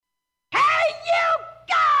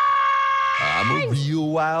I'm a real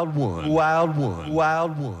wild one. Wild one.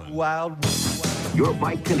 Wild one. Wild one. Your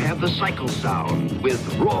bike can have the cycle sound with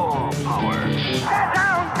raw power.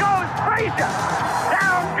 Down goes Frazier!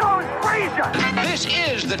 Down goes Frazier! This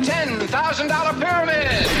is the $10,000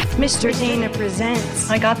 pyramid! Mr. Dana presents.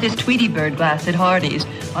 I got this Tweety Bird glass at Hardee's.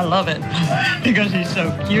 I love it because he's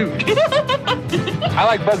so cute. I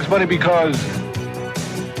like Bugs Bunny because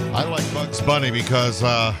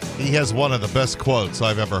he has one of the best quotes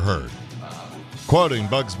I've ever heard. Quoting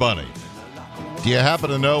Bugs Bunny. Do you happen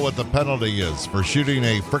to know what the penalty is for shooting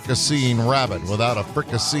a fricasseeing rabbit without a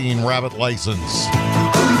fricasseeing rabbit license?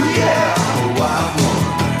 Oh, yeah, wild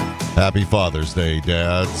one. Happy Father's Day,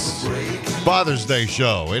 dads. Father's Day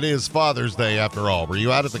show. It is Father's Day after all. Were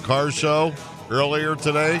you out at the car show earlier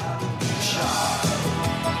today?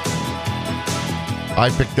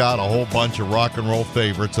 I picked out a whole bunch of rock and roll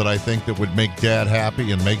favorites that I think that would make Dad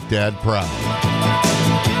happy and make Dad proud.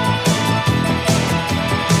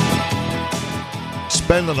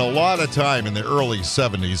 Spending a lot of time in the early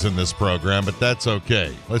 70s in this program, but that's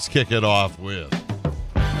okay. Let's kick it off with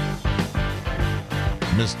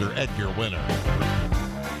Mr. Edgar Winter.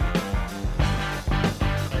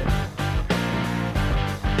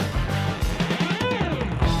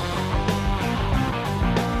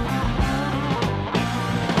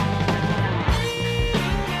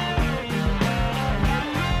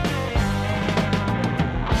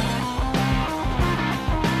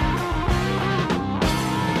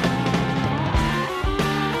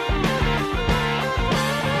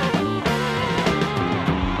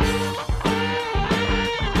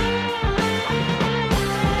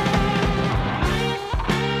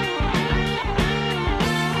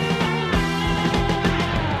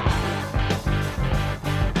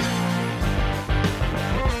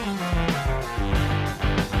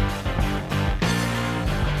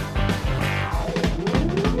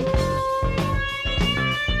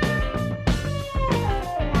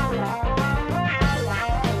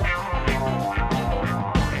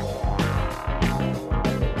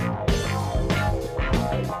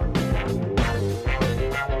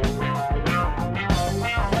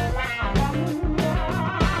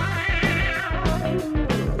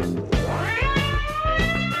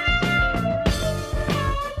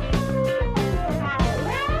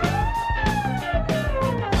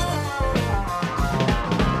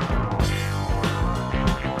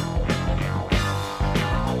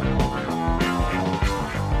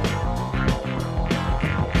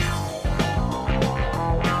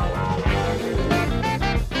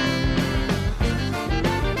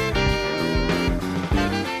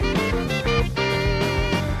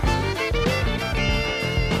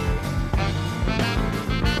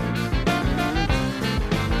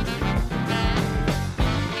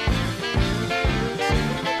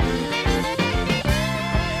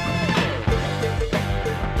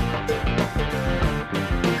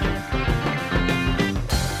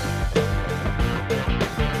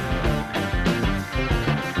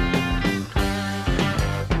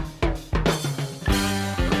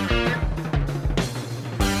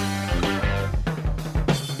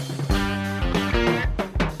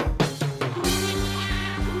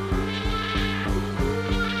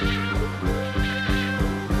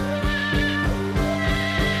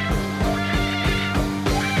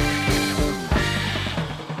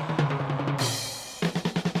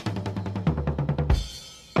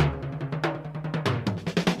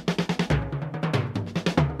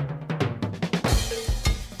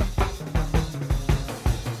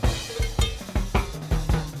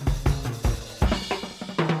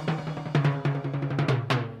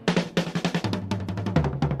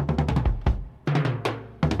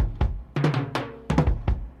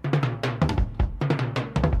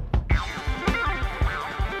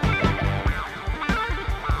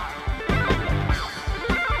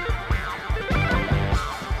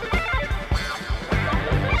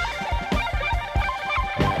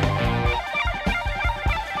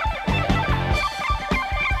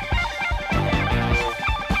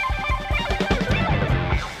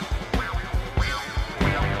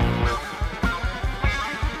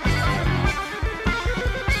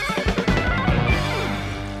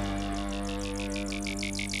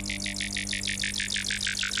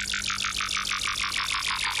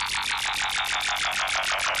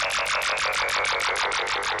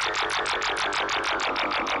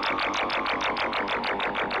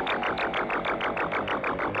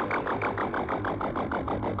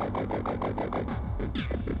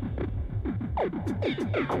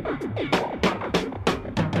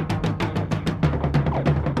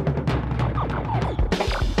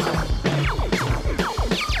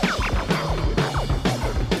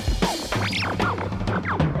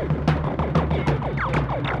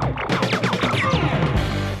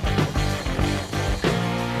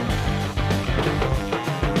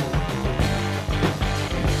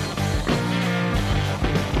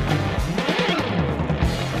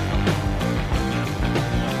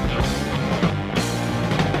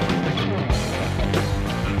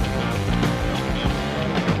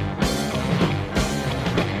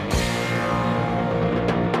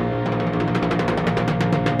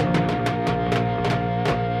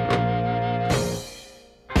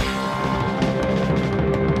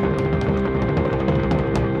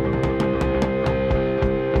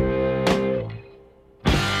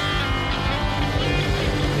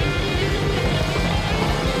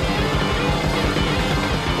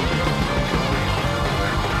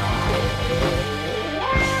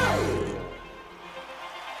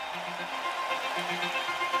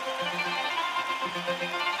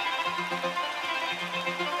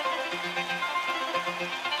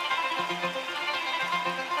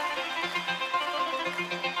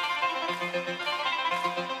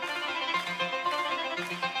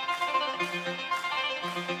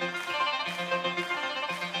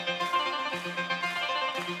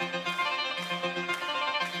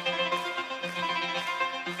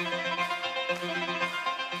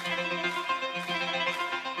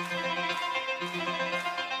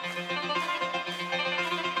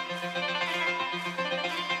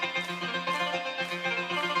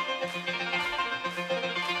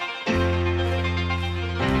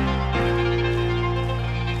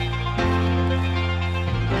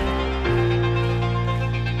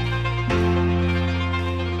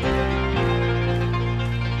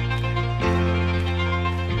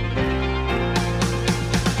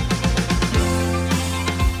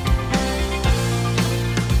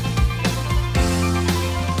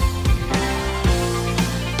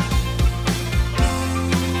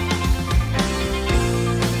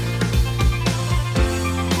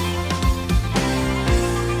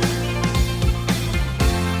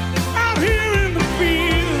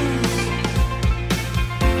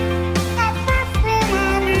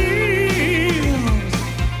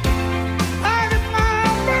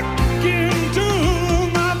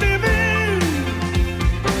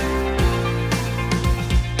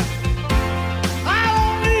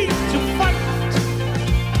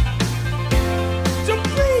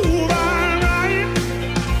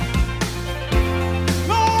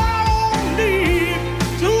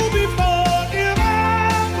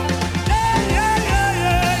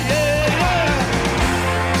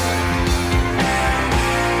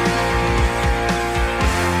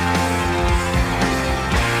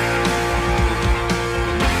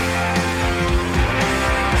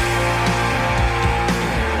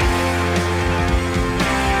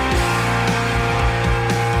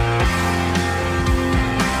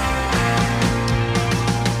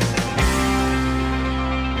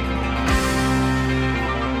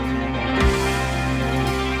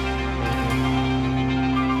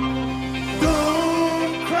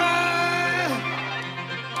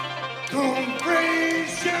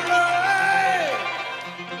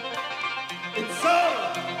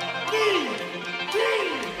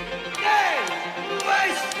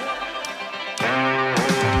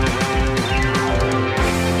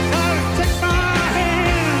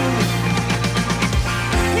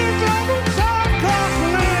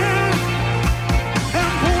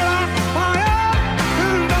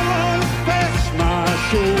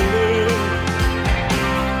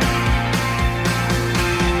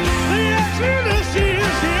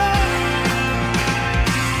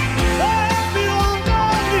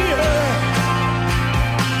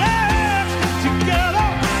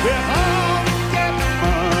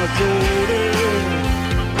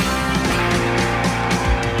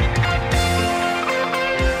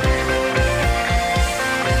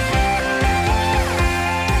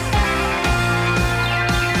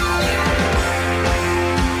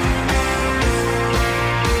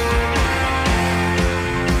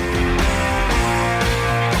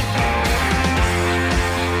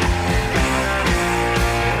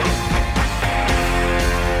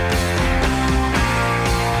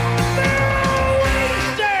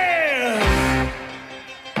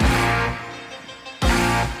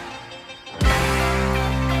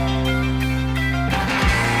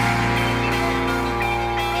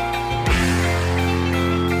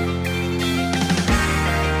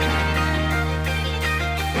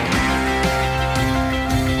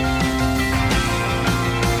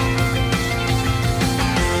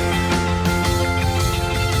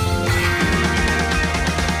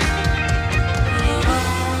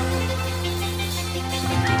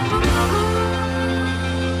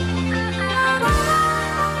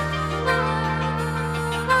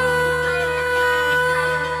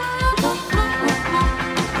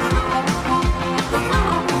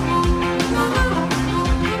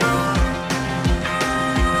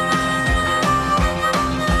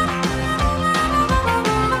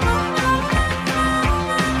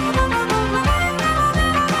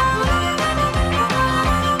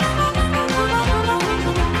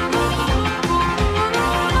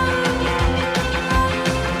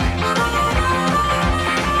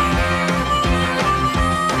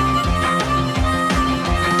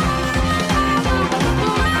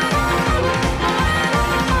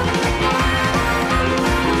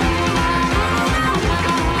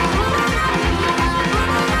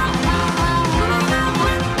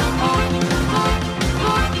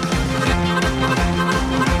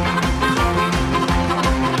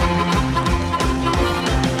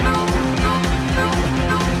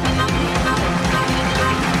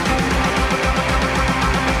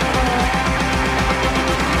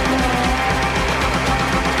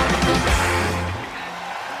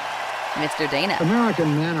 Mr. Dana.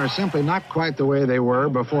 American men are simply not quite the way they were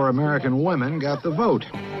before American women got the vote.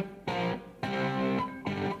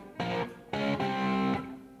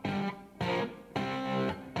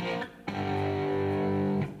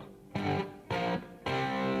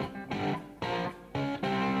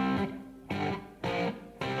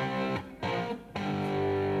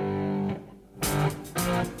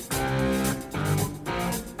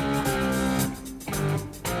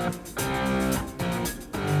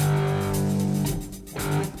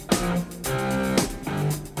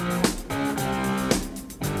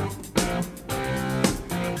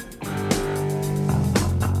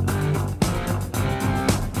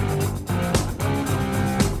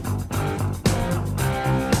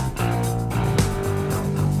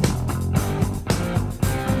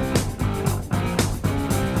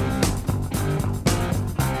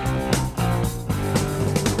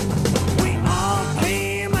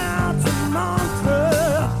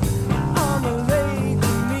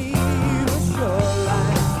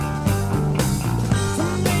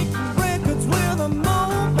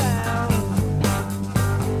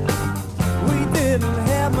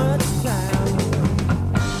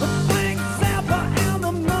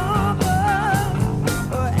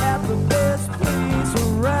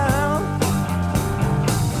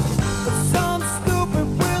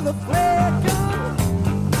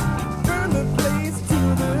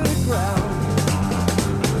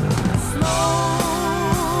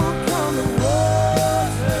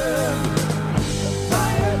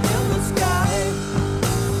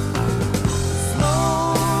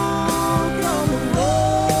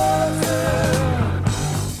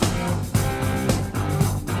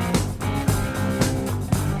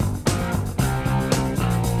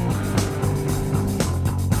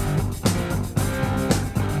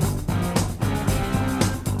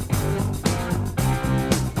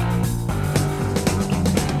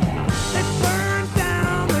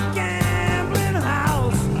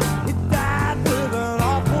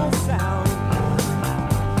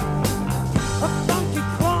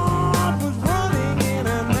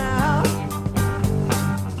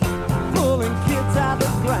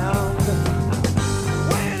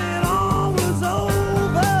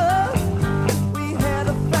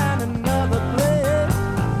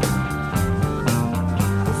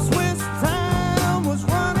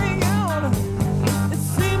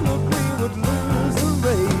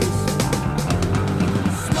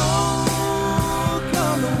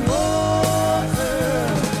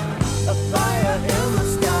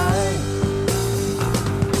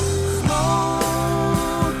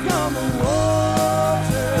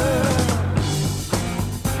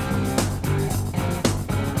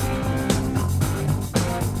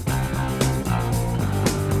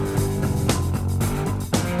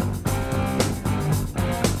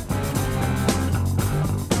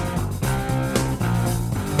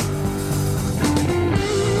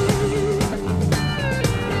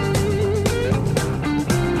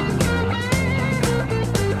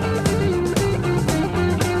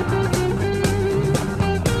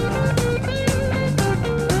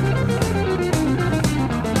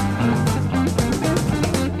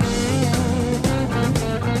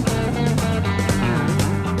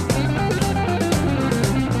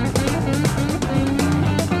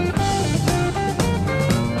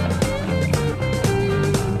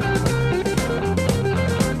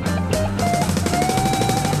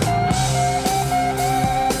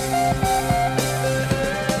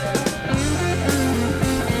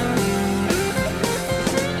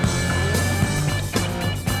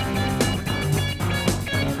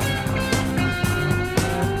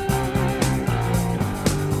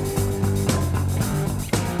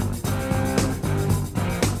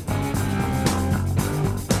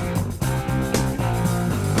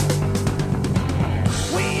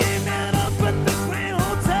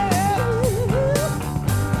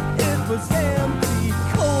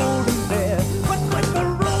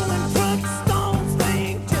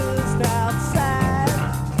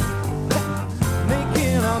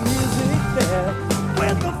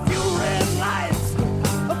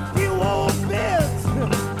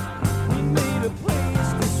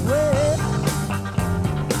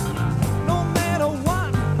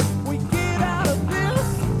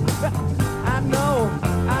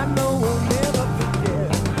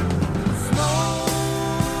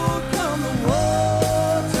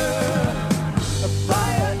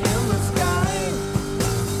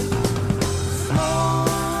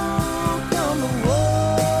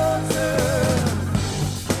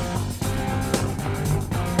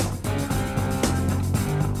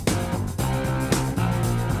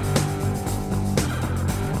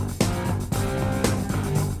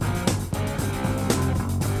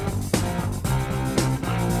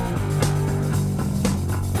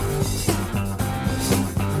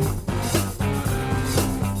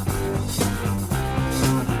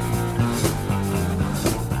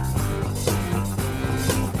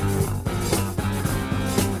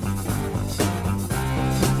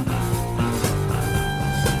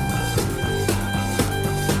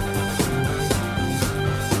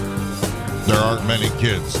 There aren't many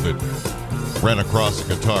kids that ran across a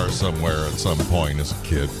guitar somewhere at some point as a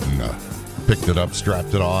kid and picked it up,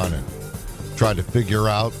 strapped it on, and tried to figure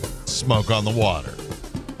out Smoke on the Water.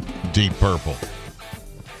 Deep Purple.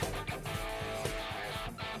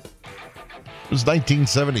 It was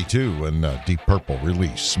 1972 when Deep Purple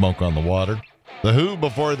released Smoke on the Water. The Who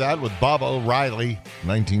before that with Bob O'Reilly,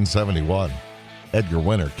 1971. Edgar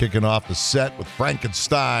Winter kicking off the set with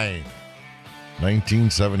Frankenstein,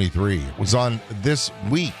 1973. It was on this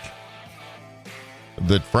week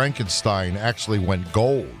that Frankenstein actually went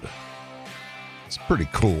gold. It's pretty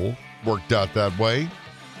cool. Worked out that way.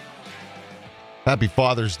 Happy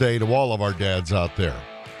Father's Day to all of our dads out there.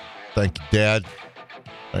 Thank you, Dad.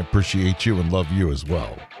 I appreciate you and love you as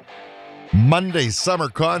well. Monday's Summer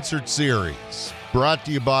Concert Series, brought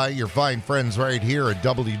to you by your fine friends right here at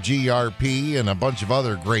WGRP and a bunch of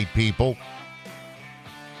other great people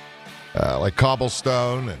like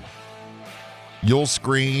Cobblestone and You'll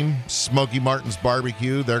Scream, Smoky Martin's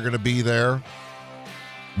Barbecue. They're going to be there.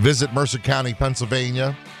 Visit Mercer County,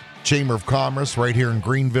 Pennsylvania, Chamber of Commerce right here in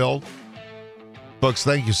Greenville. Folks,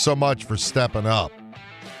 thank you so much for stepping up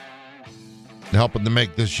and helping to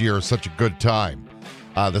make this year such a good time.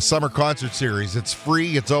 The Summer Concert Series, it's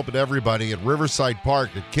free. It's open to everybody at Riverside Park.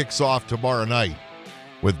 It kicks off tomorrow night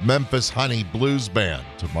with Memphis Honey Blues Band.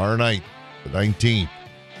 Tomorrow night, the 19th.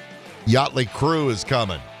 Yachtly Crew is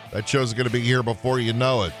coming. That show's going to be here before you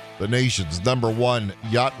know it. The nation's #1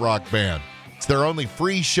 yacht rock band. It's their only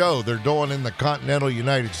free show they're doing in the continental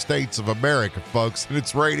United States of America, folks. And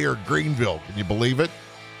it's right here in Greenville. Can you believe it?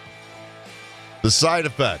 The Side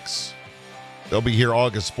Effects. They'll be here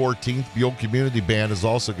August 14th. Buell Community Band is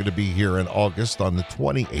also going to be here in August on the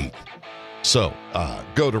 28th. So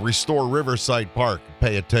go to Restore Riverside Park and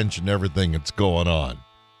pay attention to everything that's going on.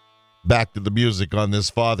 Back to the music on this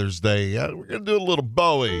Father's Day. We're going to do a little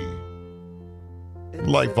Bowie.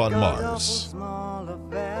 Life on Mars. Small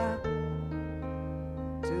affair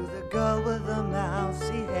to the girl with the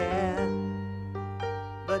mousy hair,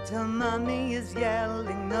 but her mommy is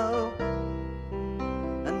yelling no,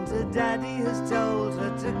 and her daddy has told her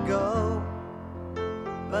to go,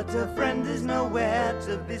 but her friend is nowhere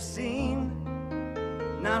to be seen.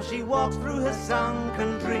 Now she walks through her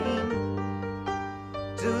sunken dream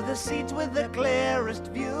to the seat with the clearest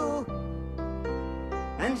view,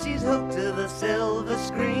 and she's hooked to the silver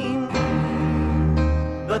screen.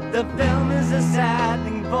 But the film is a sad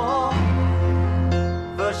thing for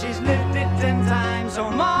she's lived it 10 times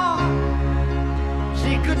or more.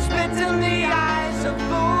 She could spit in the eyes of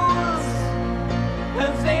fools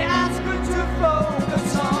if they ask her to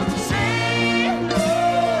focus on sailors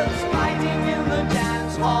fighting in the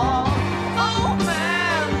dance hall. Oh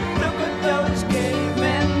man, look at those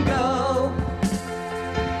cavemen go.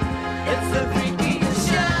 It's the freakiest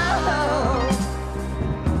show.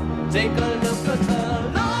 Take a look at the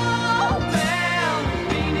low man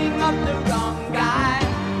beating up the wrong guy.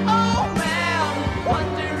 Oh man,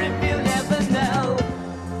 wonder if you'll ever know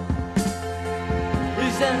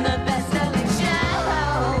who's in the best-selling show.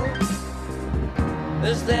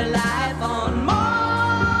 Is there life on Mars?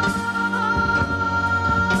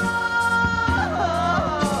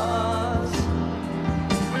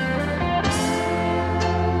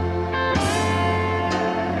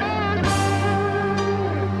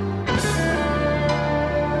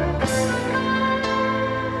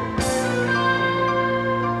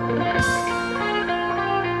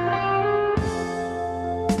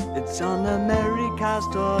 It's on America's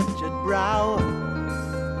tortured brow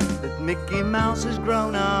that Mickey Mouse has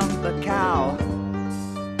grown up a cow.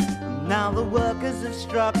 And now the workers have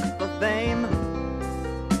struck for fame,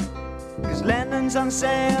 'cause Lennon's on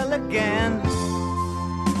sale again.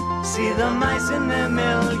 See the mice in their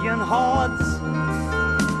million hordes,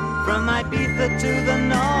 from Ibiza to the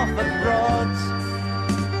Norfolk Broads.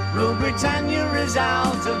 Rule Britannia is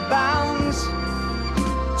out of bounds,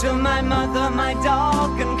 to my mother, my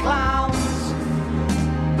dog and clowns.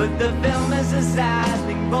 But the film is a sad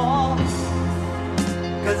thing for,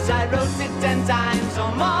 'cause I wrote it 10 times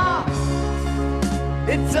or more.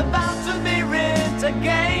 It's about to be writ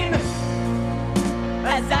again,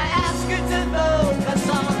 as I ask you to focus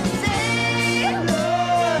on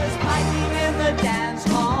sailors fighting in the dance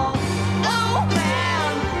hall. Oh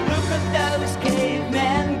man, look at those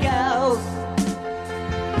cavemen go.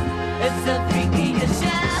 It's the freakiest show.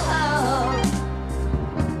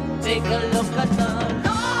 Take a look at the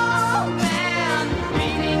low man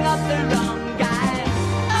beating up the wrong guy.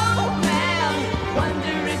 Oh man,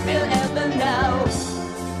 wonder if you'll ever know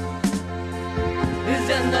who's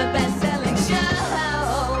in the best-selling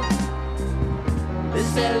show. Is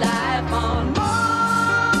there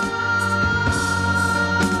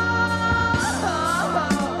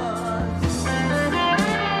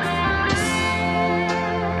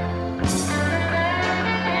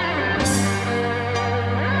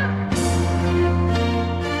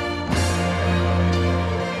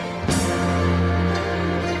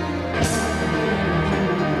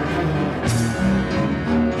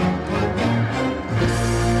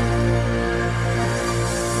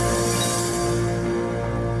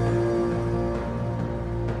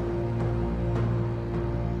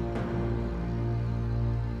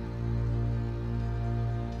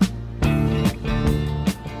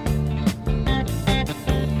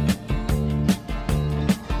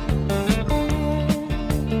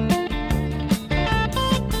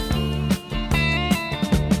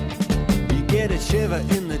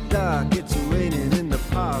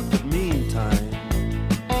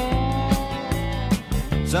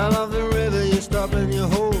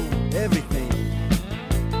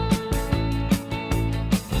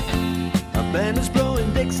Band is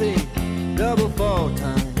blowing Dixie, double fall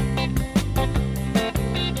time.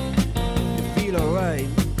 You feel alright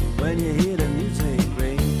when you hear the music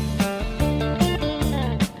ring.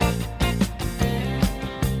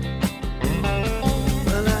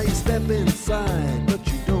 Well, now you step inside, but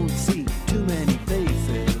you don't see too many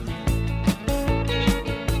faces.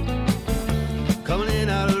 Coming in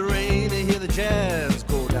out of the rain to hear the jazz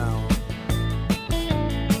go down.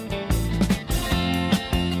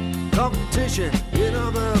 Competition in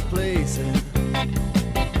other places,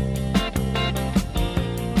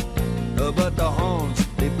 but the horns,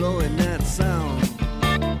 they blowing that sound.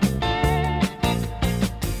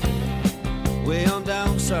 Way on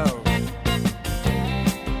down south,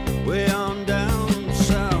 way on down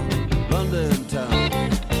south, London town.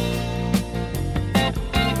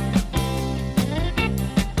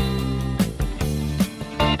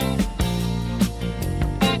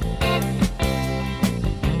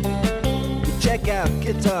 You check out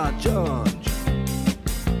Guitar George,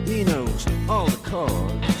 he knows all the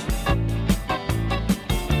chords.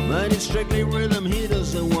 But it's strictly rhythm, he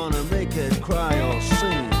doesn't want to make it cry or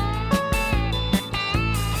sing.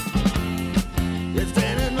 If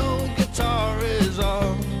then an old guitar is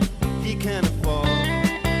all he can afford,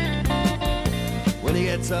 when he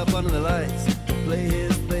gets up under the lights to play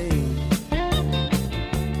his thing.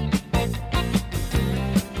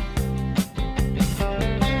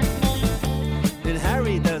 And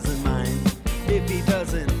Harry doesn't mind if he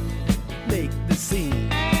doesn't make the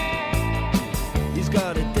scene. He's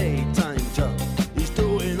got a daytime job, he's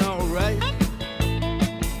doing alright.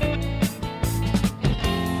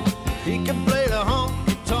 He can play the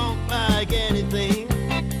honky-tonk like anything,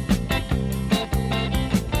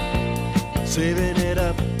 saving it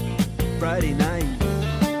up Friday night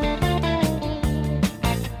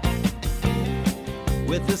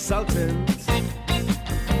with the Sultans,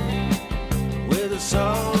 with the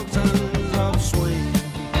Sultans of Swing.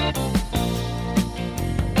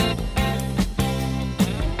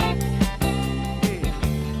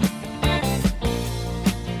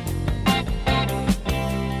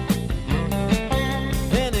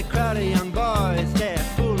 Young boys, they're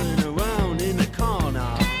fooling around in the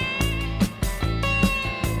corner,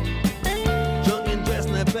 drunk and dressed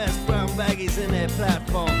in their best brown baggies in their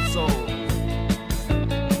platform soles.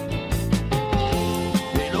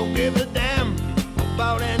 They don't give a damn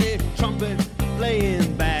about any trumpet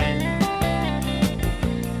playing band.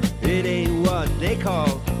 It ain't what they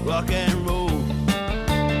call rock and roll.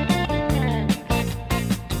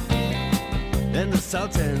 And the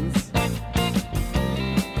Sultans,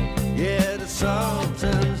 yeah, the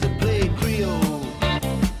Sultans, they play Creole.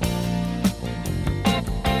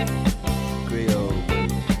 Creole.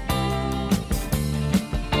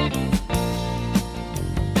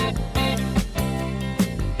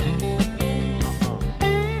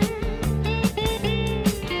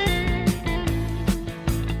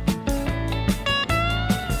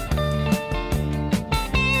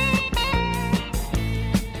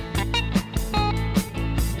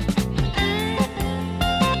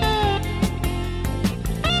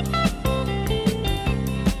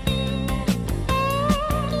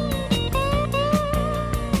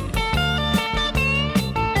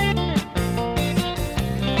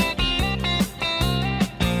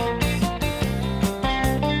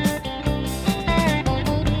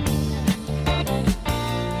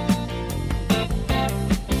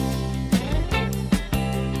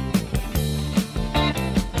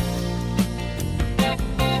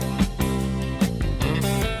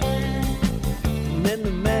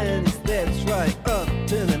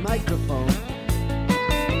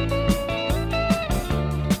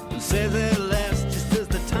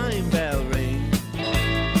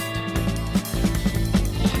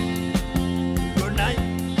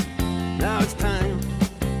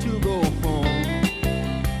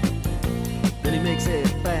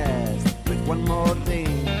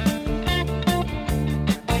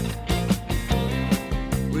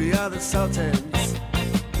 Sultans,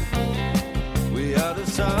 we are the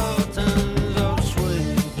Sultans of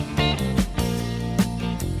Swing.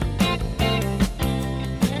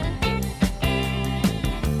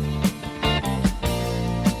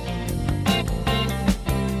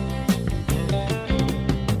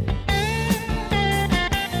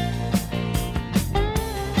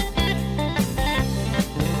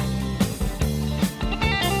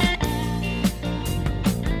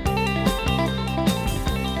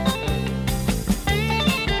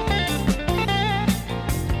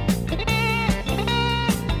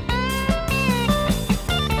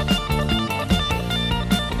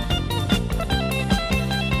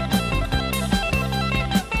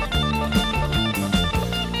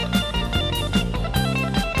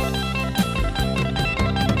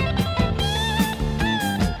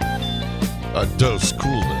 Dose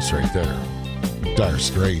coolness right there. Dire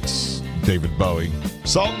Straits, David Bowie.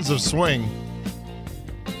 Sultans of Swing,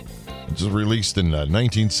 which was released in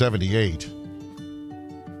 1978.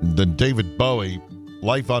 Then David Bowie,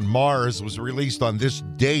 Life on Mars, was released on this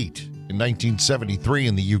date in 1973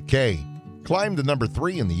 in the UK. Climbed to number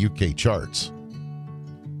 3 in the UK charts.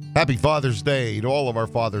 Happy Father's Day to all of our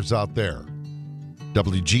fathers out there.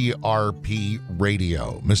 WGRP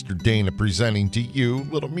Radio. Mr. Dana presenting to you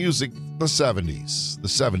little music from the 70s. The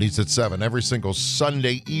 70s at 7 every single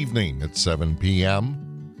Sunday evening at 7 p.m.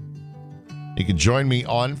 You can join me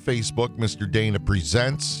on Facebook, Mr. Dana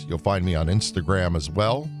Presents. You'll find me on Instagram as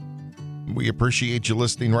well. We appreciate you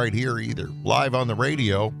listening right here, either live on the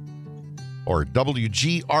radio or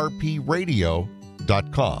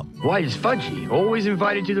WGRPradio.com. Why is Fudgy always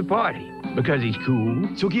invited to the party? Because he's cool.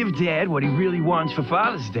 So give Dad what he really wants for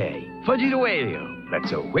Father's Day. Fudgy the Whaleo.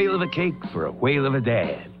 That's a whale of a cake for a whale of a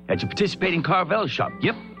dad. At your participating Carvel shop.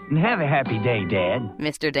 Yep. And have a happy day, Dad.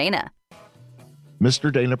 Mr. Dana. Mr.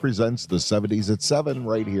 Dana presents the 70s at 7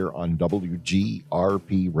 right here on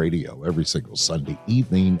WGRP Radio every single Sunday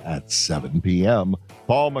evening at 7 p.m.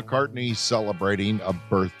 Paul McCartney celebrating a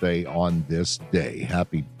birthday on this day.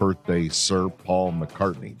 Happy birthday, Sir Paul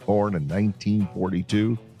McCartney. Born in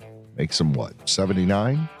 1942. Makes him what,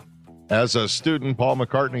 79? As a student, Paul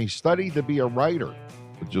McCartney studied to be a writer,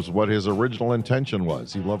 which is what his original intention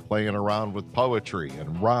was. He loved playing around with poetry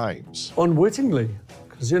and rhymes. Unwittingly.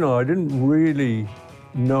 Because, I didn't really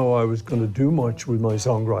know I was going to do much with my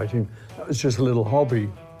songwriting. That was just a little hobby.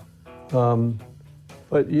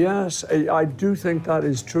 But yes, I do think that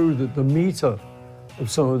is true, that the meter of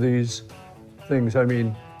some of these things,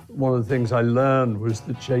 one of the things I learned was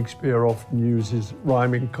that Shakespeare often uses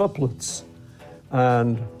rhyming couplets.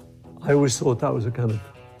 And I always thought that was a kind of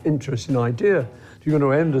interesting idea. If you're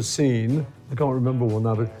going to end a scene, I can't remember one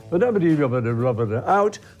now, but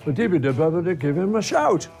out, give him a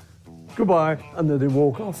shout. Goodbye. And then they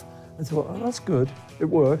walk off. I thought, oh, that's good. It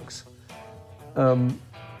works.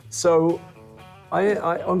 So I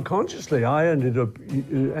unconsciously, I ended up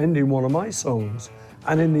ending one of my songs.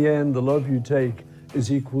 And in the end, the love you take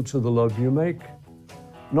is equal to the love you make.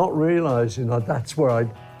 Not realizing that that's where I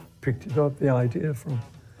picked it up, the idea from.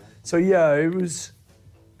 So yeah, it was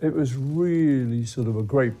really sort of a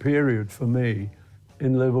great period for me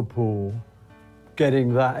in Liverpool,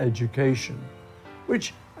 getting that education,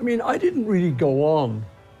 which, I didn't really go on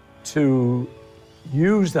to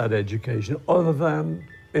use that education other than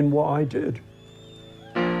in what I did.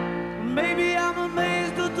 Maybe I'm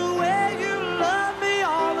amazed at the way you love me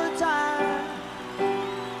all the time.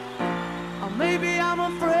 Or maybe I'm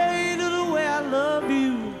afraid of the way I love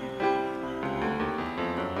you.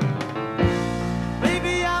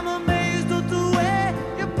 Maybe I'm amazed at the way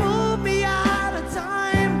you pulled me out of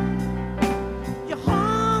time. You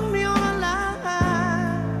hung me on a line.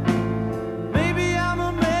 Maybe I'm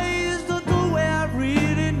amazed at the way I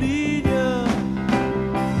really need you.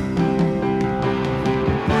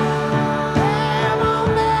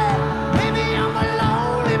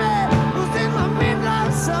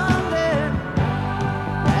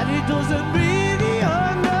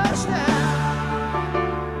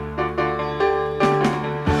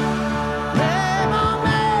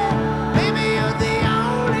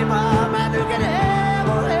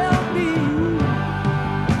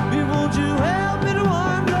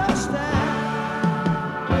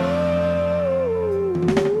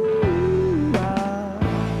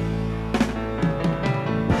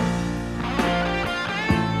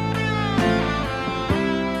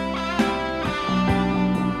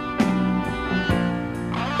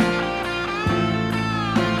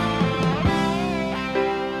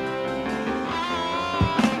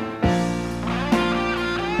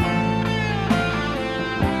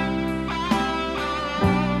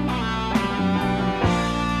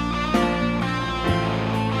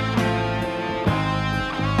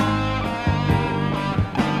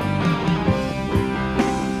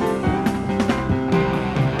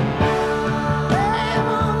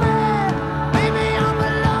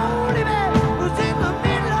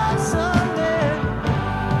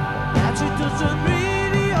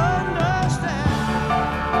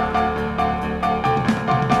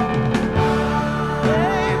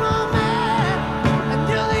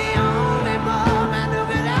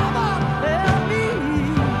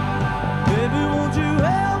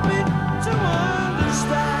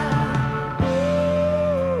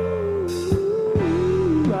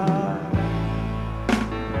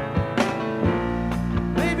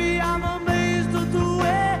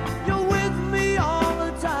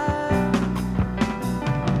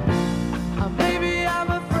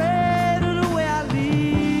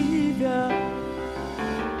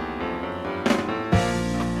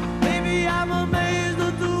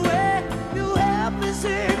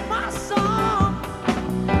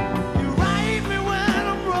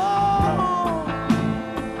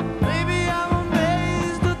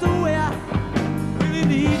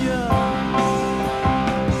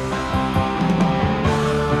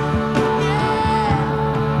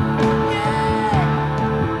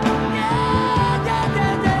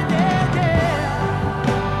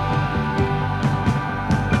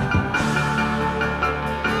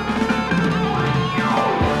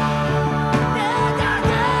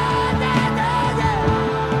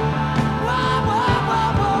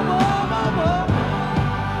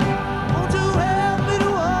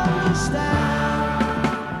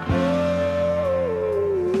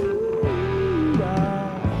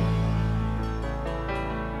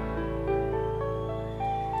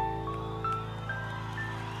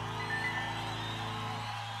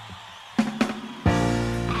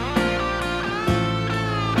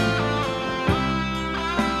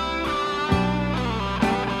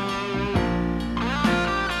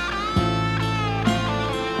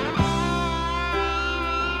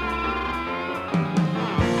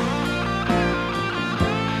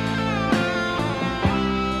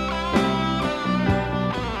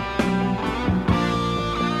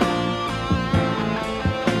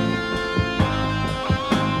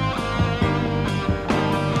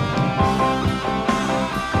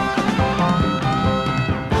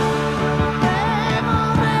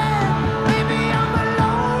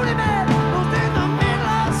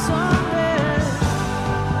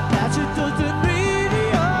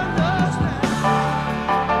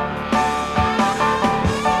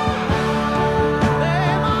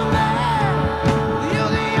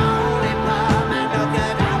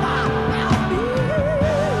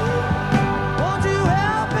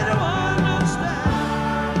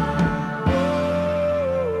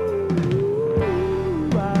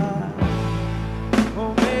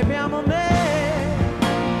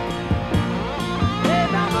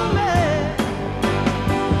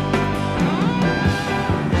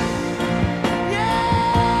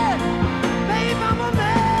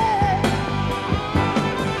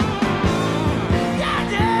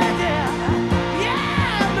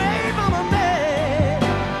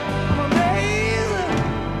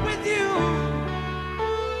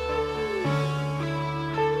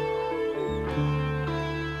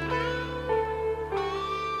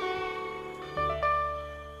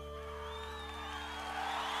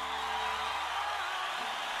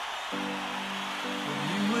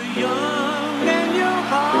 young and your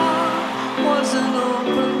heart was an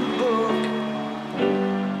open book.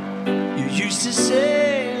 You used to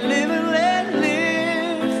say, live and let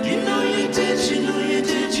live. You know you did, you know you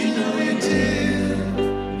did, you know you did.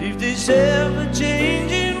 But if this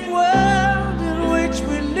ever-changing world in which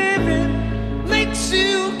we live in makes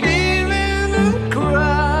you give in and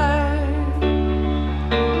cry,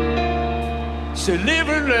 so live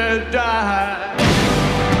and let die.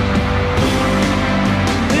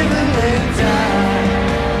 Live and let die.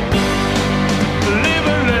 Live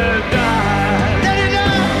and let die. Let it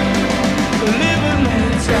die. Live and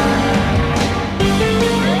let die.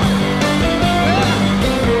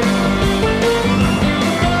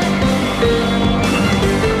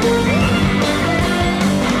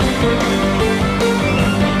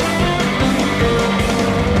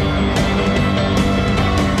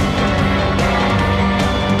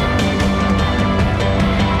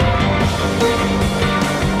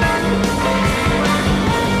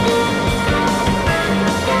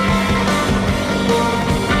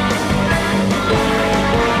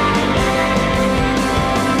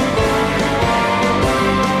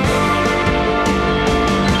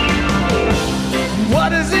 What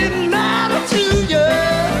does it matter to you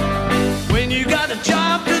when you got a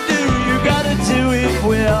job to do? You gotta do it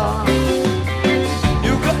well.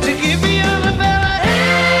 You got to give me a fella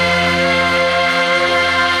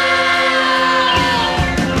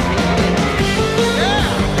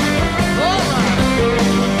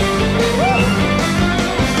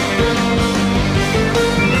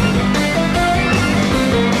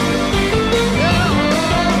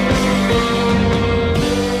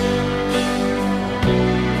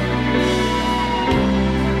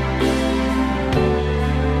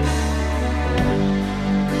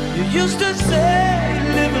used to say,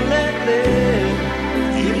 live and let live.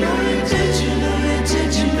 You know you did, you know you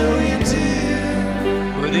did, you know you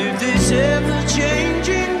did. But if this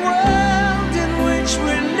ever-changing world in which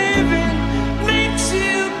we're living makes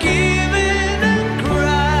you give in and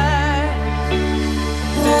cry,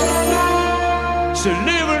 so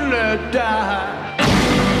live and let die.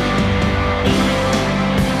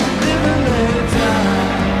 Live and let die.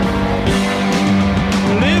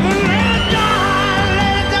 Live and let die.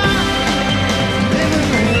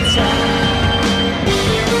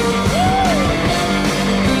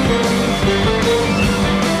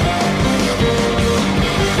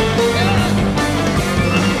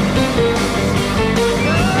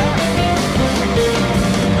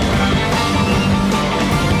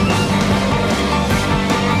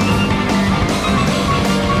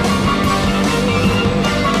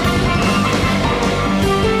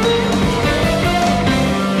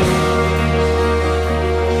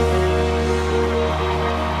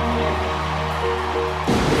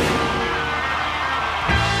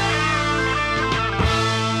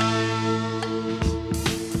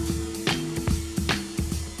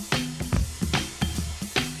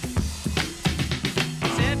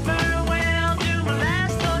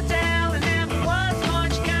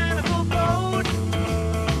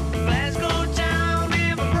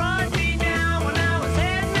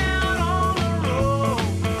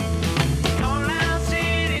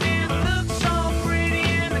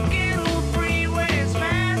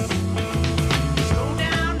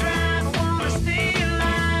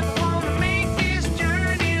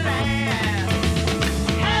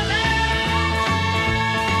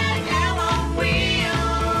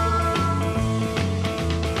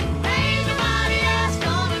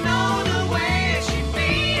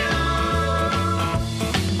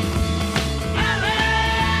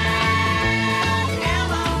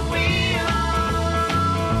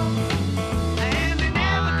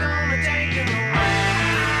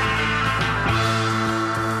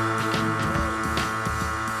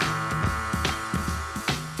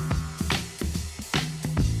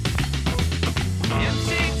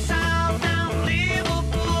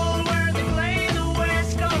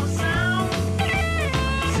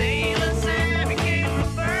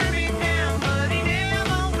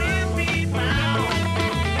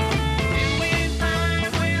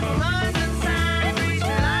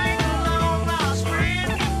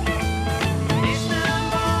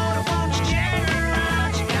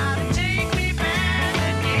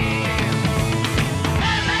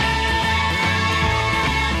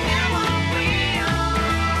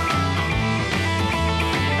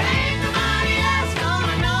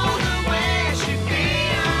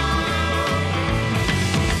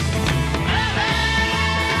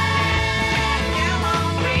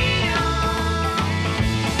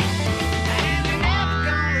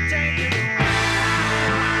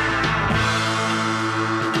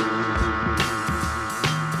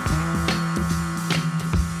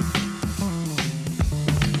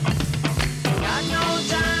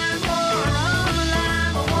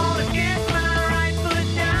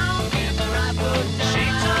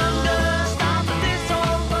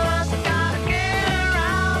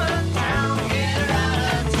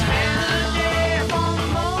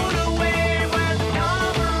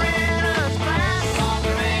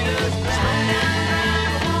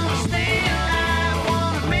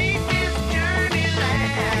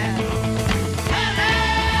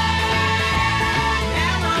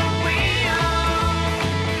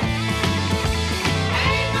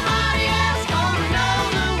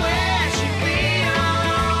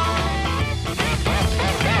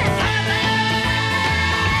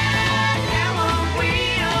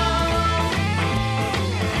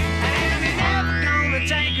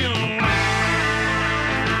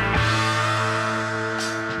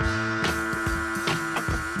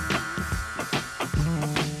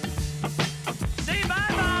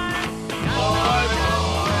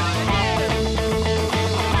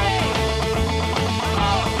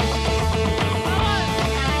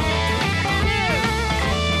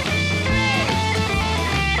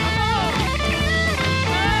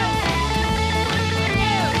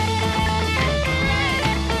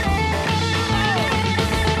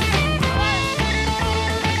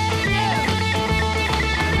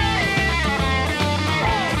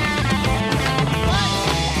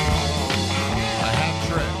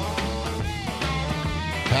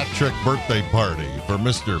 Trek birthday party for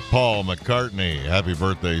Mr. Paul McCartney. Happy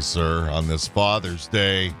birthday, sir, on this Father's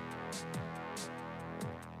Day.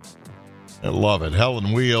 I love it.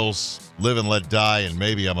 Helen Wheels, Live and Let Die, and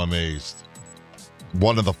Maybe I'm Amazed.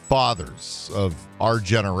 One of the fathers of our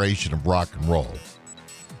generation of rock and roll.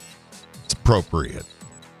 It's appropriate.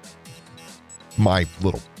 My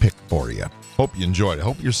little pick for you. Hope you enjoyed it.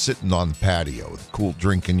 Hope you're sitting on the patio with a cool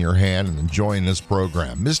drink in your hand and enjoying this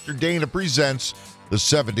program. Mr. Dana presents the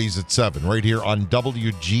 70s at 7 right here on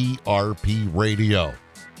WGRP Radio.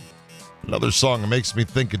 Another song that makes me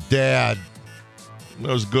think of Dad.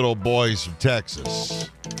 Those good old boys from Texas.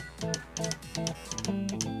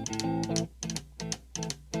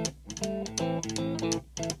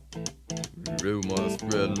 Rumors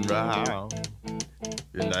spreading round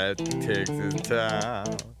in that Texas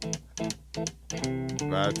town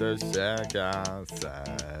about the shack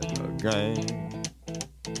outside the game.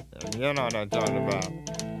 And you know what I'm talking about.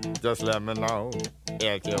 Just let me know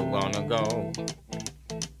if you wanna go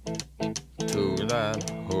to that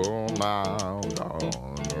home out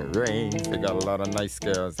on the range. They got a lot of nice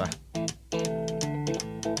girls. I'm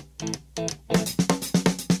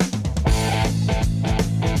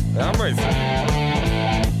racing.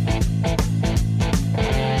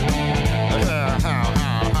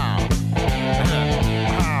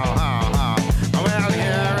 Well,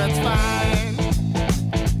 here it's fine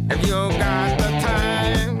if you got the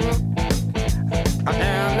time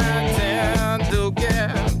and the chance to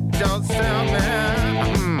get yourself in.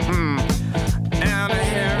 And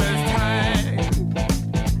here is time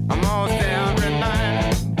almost every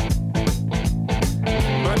night.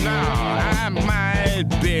 But now I might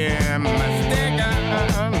be mistaken.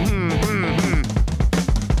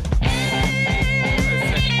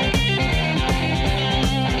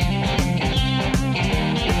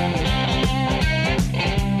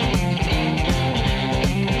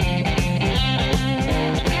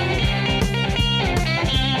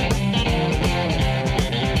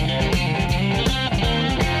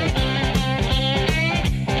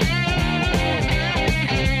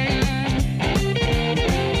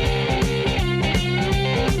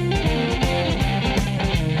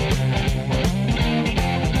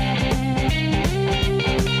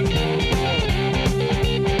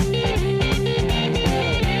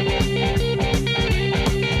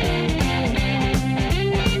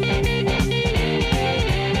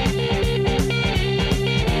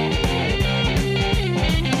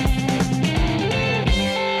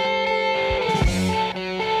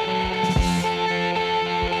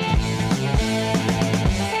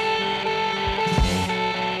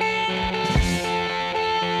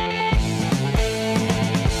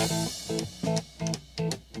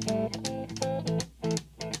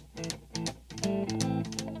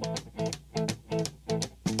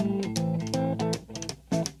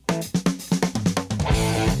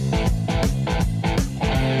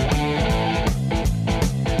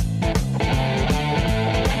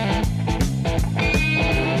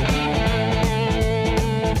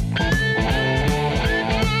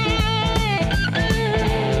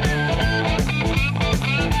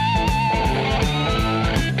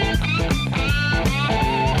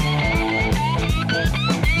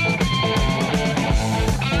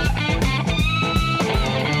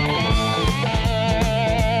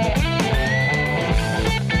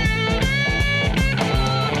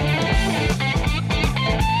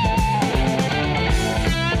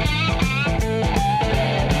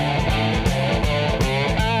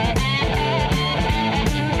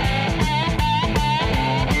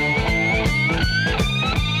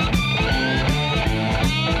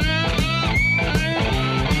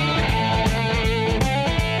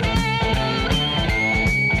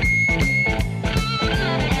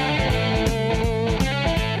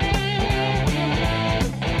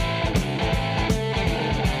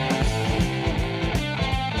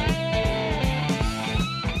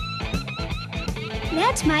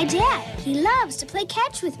 That's my dad. He loves to play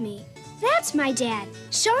catch with me. That's my dad,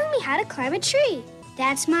 showing me how to climb a tree.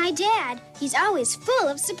 That's my dad. He's always full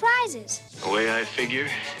of surprises. The way I figure,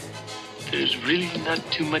 there's really not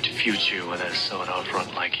too much future with a sawed-off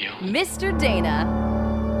front like you. Mr. Dana.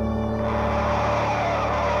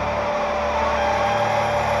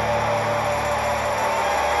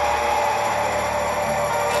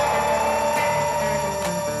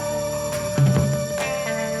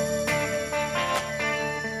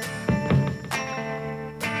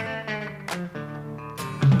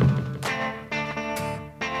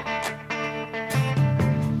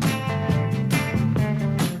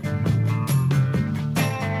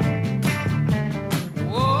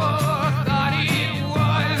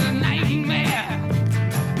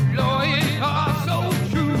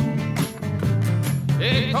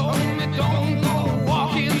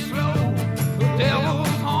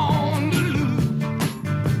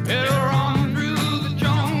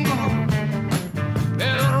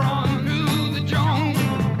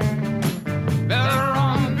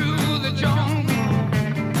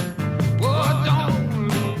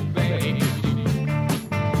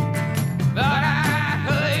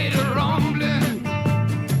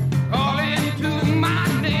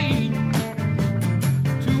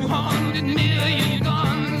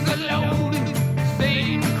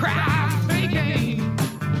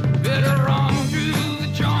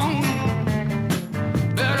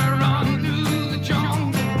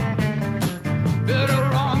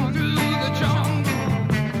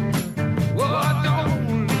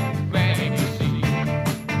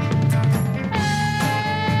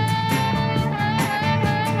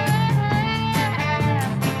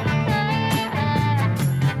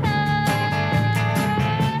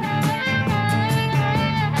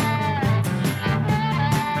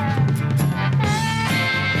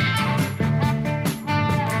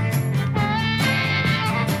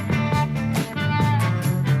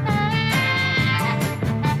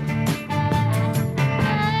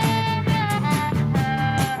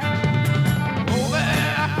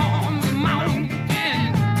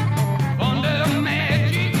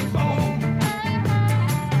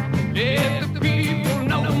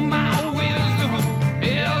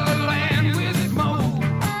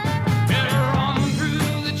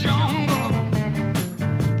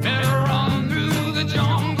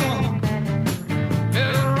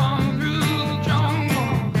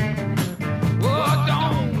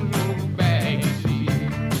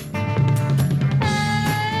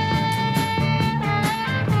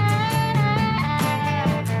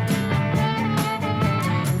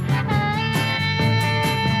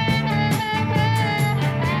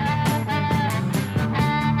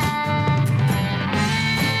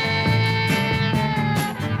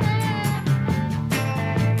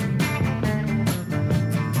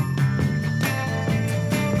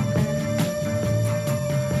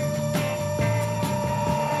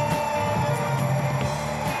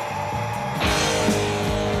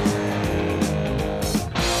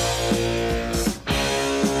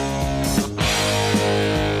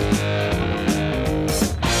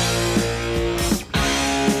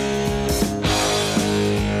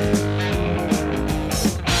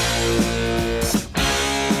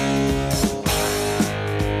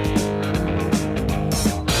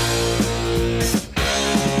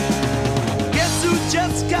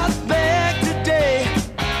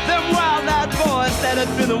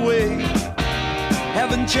 had been away.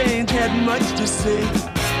 Haven't changed, had much to say.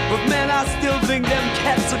 But man, I still think them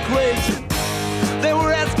cats are crazy. They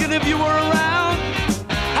were asking if you were around,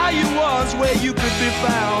 how you was, where you could be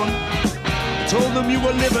found. Told them you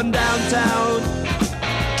were living downtown,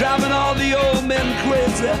 driving all the old men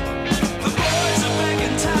crazy. The boys are back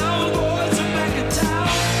in town, boys are back in town.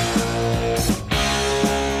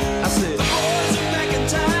 I said, the boys are back in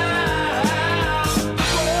town. The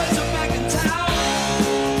boys are back in town.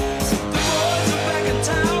 The boys are back in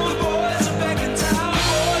town. The boys are back in town. The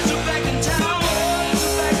boys are back in town. Boys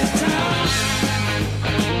are back in town.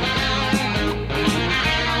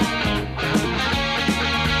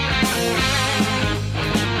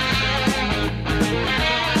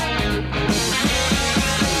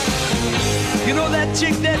 You know that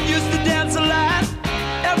chick that used to dance a lot?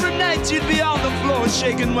 Every night she'd be on the floor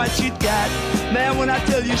shaking what she'd got. Man, when I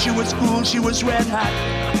tell you she was cool, she was red hot.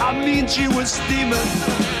 I mean, she was steaming.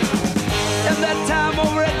 And that time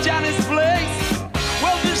over at Johnny's place,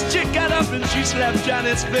 well, this chick got up and she slapped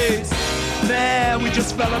Johnny's face. Man, we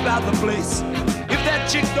just fell about the place. If that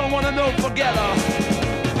chick don't want to know, forget her.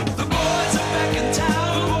 The boys are back in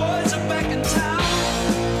town. The boys are back in town.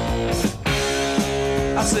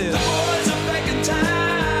 I said, the boys are back in town.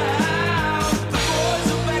 The boys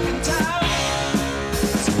are back in town.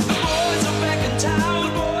 The boys are back in town.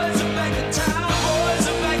 The boys are back in town. The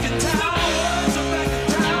boys are back in town. The boys are back in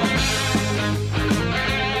town.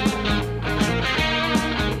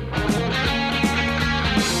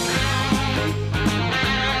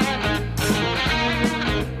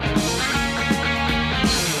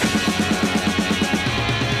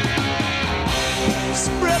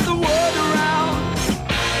 Spread the word around.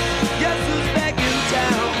 Guess who's back in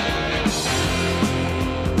town?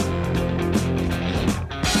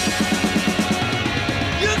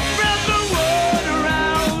 You spread the word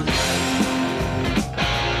around.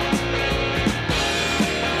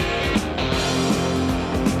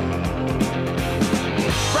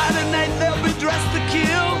 Friday night they'll be dressed to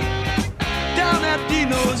kill down at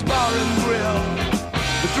Dino's Bar and Grill.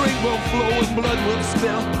 The drink will flow and blood will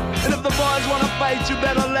spill. And if the boys wanna fight, you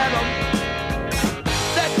better let them.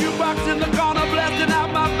 That jukebox in the corner blasting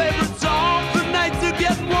out my favorite song. The nights are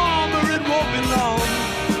getting warmer, it won't be long.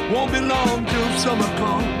 Won't be long till summer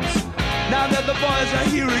comes. Now that the boys are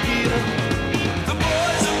here again. The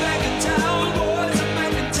boys are back in town. The boys are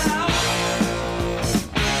back in town.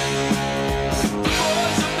 The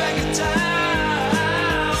boys are back in town.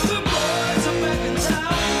 The boys are back in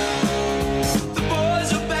town. The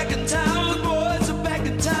boys are back in town. The boys are back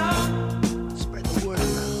in town. Spread the word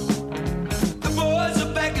around. The boys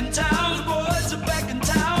are back in town. The boys are back in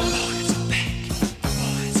town. The boys are back. The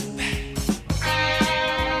boys are back.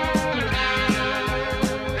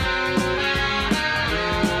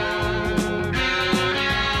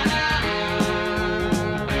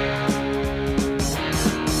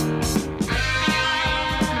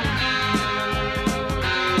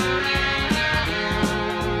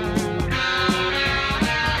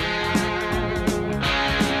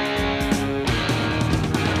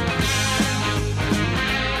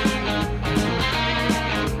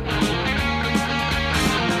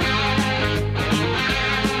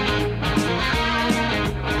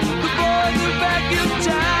 The boys are back in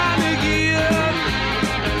town again.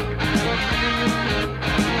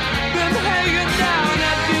 Been hanging down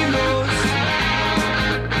at Dino's.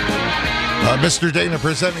 Mr. Dana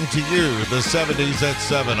presenting to you the 70s at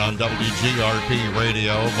 7 on WGRP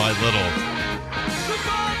Radio, my little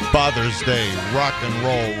Father's Day rock and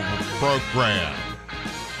roll program.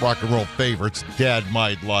 Rock and roll favorites Dad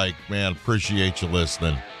might like. Man, appreciate you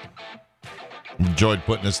listening. Enjoyed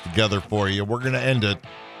putting this together for you. We're going to end it.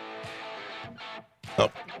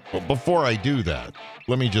 But before I do that,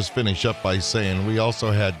 let me just finish up by saying we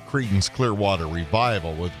also had Creedence Clearwater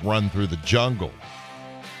Revival with Run Through the Jungle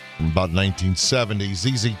from about 1970.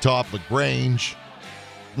 ZZ Top, LaGrange,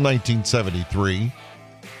 1973.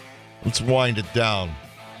 Let's wind it down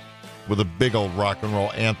with a big old rock and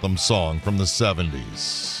roll anthem song from the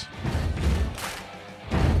 70s.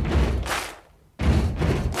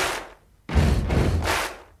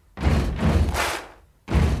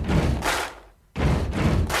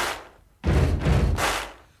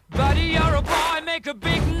 Buddy, you're a boy, make a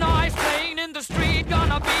big noise playing in the street.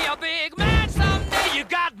 Gonna be a big man someday. You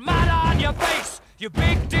got mud on your face, you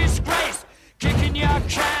big disgrace. Kicking your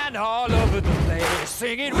can all over the place,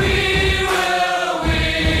 singing, we will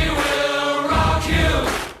rock you.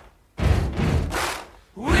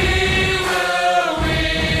 We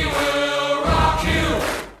will rock you.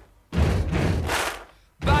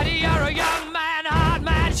 Buddy, you're a young man, hard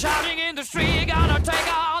man, shouting in the street. You're gonna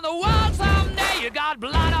take on the world someday. You got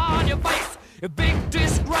you big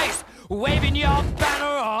disgrace, waving your banner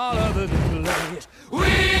all over the place. We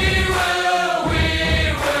will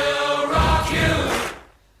rock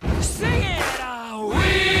you. Sing it.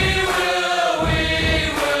 We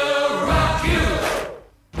will rock you.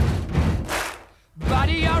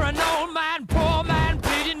 Buddy, you're an old man, poor man,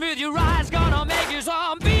 pleading with your eyes, gonna make you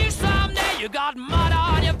zombie someday. You got mud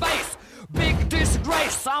on your face, big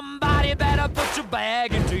disgrace. Somebody better put your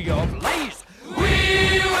bag into your place.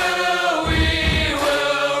 We will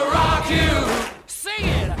rock you. Sing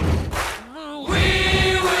it.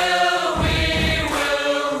 We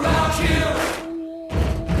will rock you.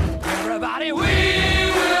 Everybody, we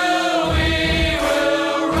will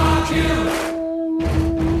rock you.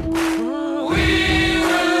 We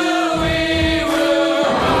will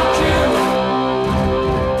rock you.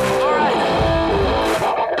 All right.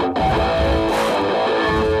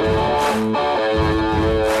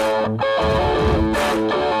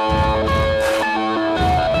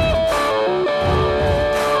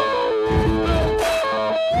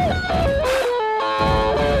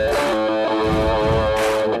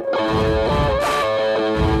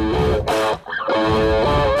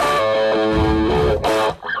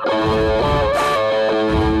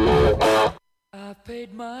 I've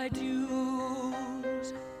paid my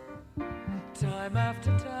dues time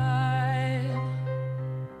after time.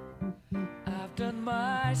 I've done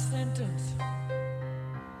my sentence,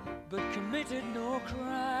 but committed no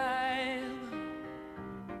crime.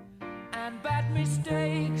 And bad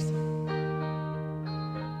mistakes,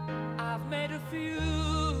 I've made a few.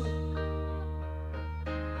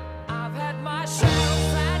 I've had my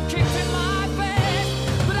shells and kicked in my face,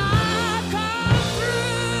 but I've come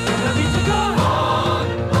through. I need to go on.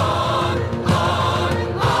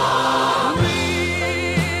 We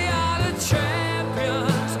are the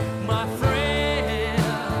champions, my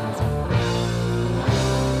friends,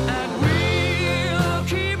 and we'll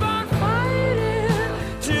keep on fighting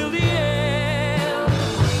till the end.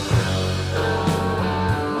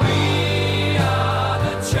 We are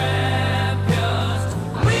the champions.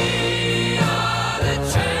 We are the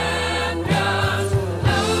champions.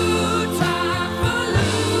 No time for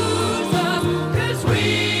losers, 'cause we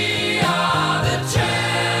are the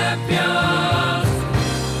champions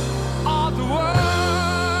of the world.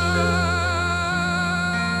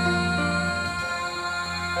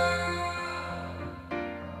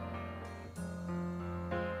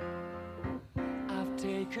 I've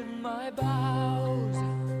taken my bows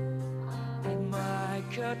and my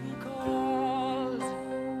curtain calls.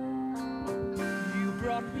 You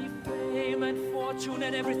brought me fame and fortune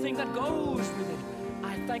and everything that goes with it.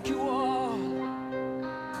 I thank you all,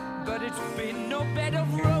 but it's been no bed of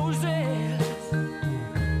roses,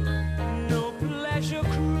 no pleasure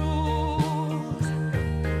cruise.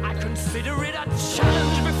 I consider it a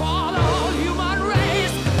challenge before the whole human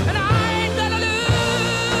race, and I ain't gonna lose.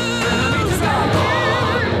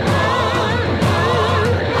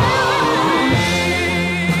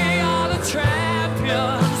 We are the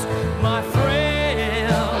champions, my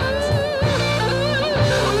friends,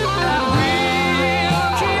 and we'll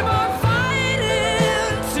keep on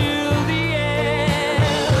fighting till the end.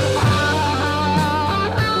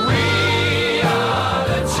 We are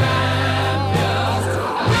the champions.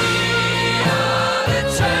 We are the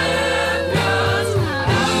champions.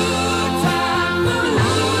 No time for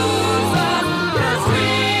losers, 'cause we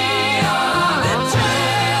are the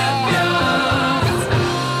champions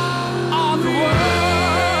of the world.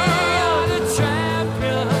 The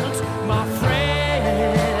champions, my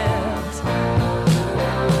friends,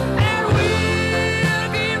 and we'll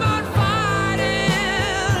keep on fighting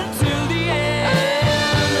till the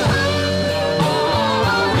end.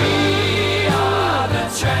 Oh, we are the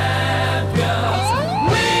champions.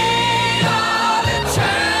 We are the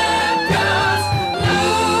champions. No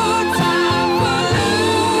time for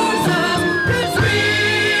losers, 'cause we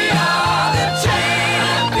are the champions.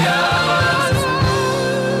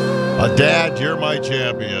 Dad, you're my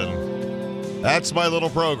champion. That's my little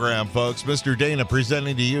program, folks. Mr. Dana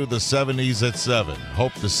presenting to you the 70s at 7.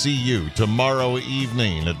 Hope to see you tomorrow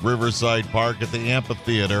evening at Riverside Park at the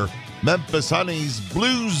Amphitheater. Memphis Honey's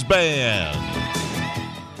Blues Band.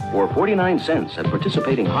 For 49 cents at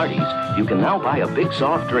participating Hardee's, you can now buy a big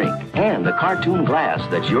soft drink and a cartoon glass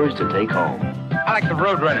that's yours to take home. I like the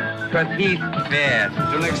Roadrunner because he's bad.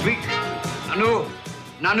 Till next week. Nanu.